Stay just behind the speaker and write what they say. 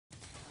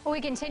Well, we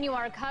continue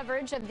our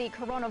coverage of the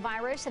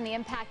coronavirus and the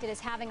impact it is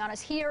having on us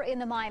here in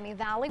the Miami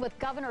Valley with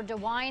Governor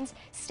DeWine's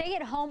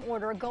stay-at-home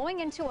order going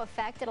into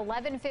effect at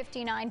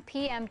 11:59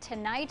 p.m.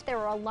 tonight. There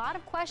are a lot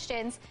of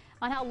questions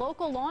on how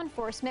local law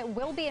enforcement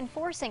will be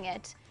enforcing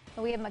it.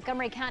 We have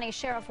Montgomery County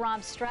Sheriff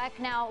Rob Streck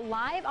now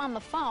live on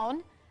the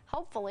phone.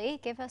 Hopefully,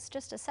 give us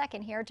just a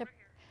second here to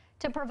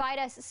provide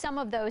us some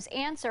of those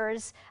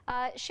answers.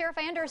 Sheriff,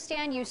 I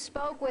understand you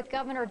spoke with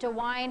Governor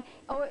DeWine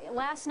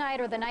last night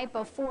or the night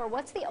before.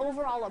 What's the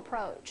overall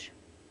approach?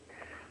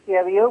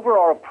 Yeah, the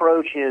overall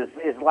approach is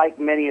like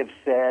many have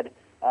said.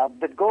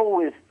 The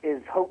goal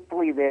is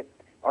hopefully that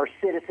our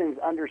citizens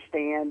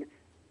understand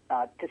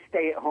to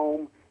stay at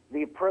home.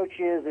 The approach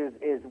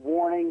is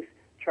warnings,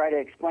 try to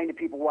explain to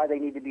people why they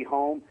need to be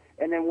home.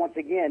 And then once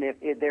again,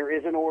 if there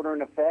is an order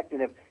in effect,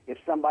 and if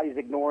somebody's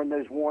ignoring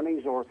those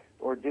warnings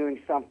or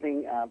doing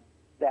something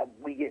that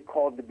we get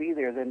called to be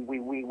there, then we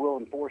will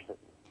enforce it.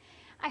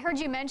 I heard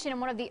you mention in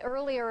one of the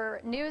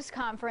earlier news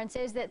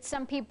conferences that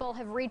some people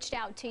have reached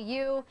out to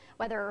you,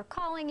 whether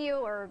calling you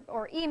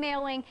or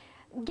emailing,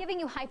 giving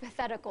you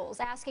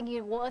hypotheticals, asking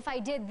you, well, if I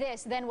did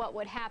this, then what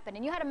would happen?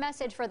 And you had a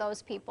message for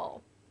those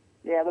people.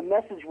 Yeah, the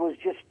message was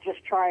just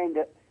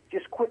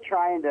quit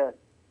trying to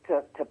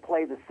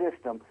play the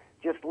system.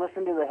 Just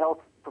listen to the health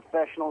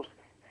professionals.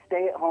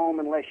 Stay at home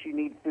unless you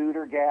need food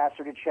or gas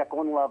or to check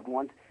on loved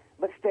ones.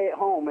 But stay at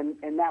home,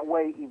 and that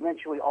way,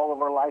 eventually, all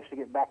of our lives will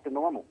get back to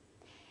normal.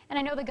 And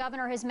I know the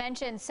governor has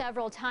mentioned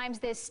several times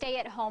this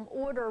stay-at-home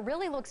order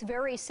really looks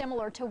very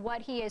similar to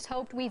what he has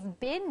hoped we've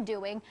been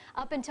doing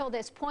up until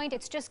this point.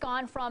 It's just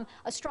gone from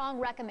a strong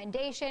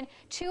recommendation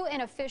to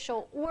an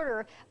official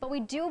order. But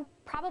we do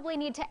probably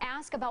need to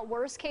ask about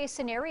worst-case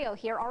scenario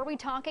here. Are we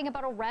talking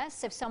about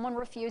arrests if someone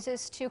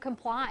refuses to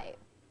comply?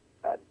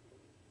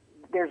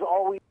 There's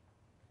always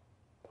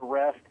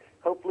arrest.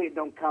 Hopefully it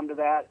don't come to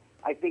that.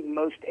 I think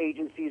most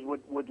agencies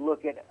would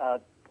look at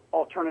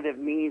alternative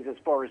means as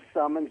far as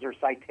summons or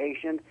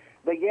citation.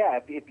 But yeah,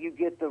 if you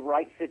get the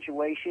right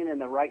situation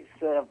and the right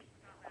set of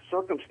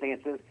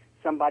circumstances,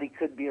 somebody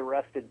could be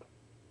arrested.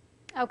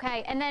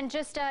 Okay, and then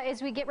just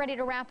as we get ready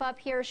to wrap up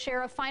here,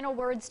 Sheriff, final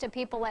words to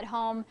people at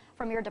home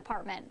from your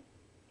department.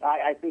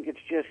 I think it's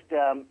just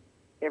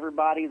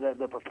everybody,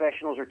 the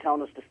professionals are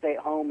telling us to stay at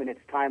home, and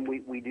it's time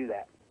we do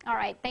that. All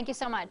right, thank you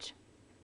so much.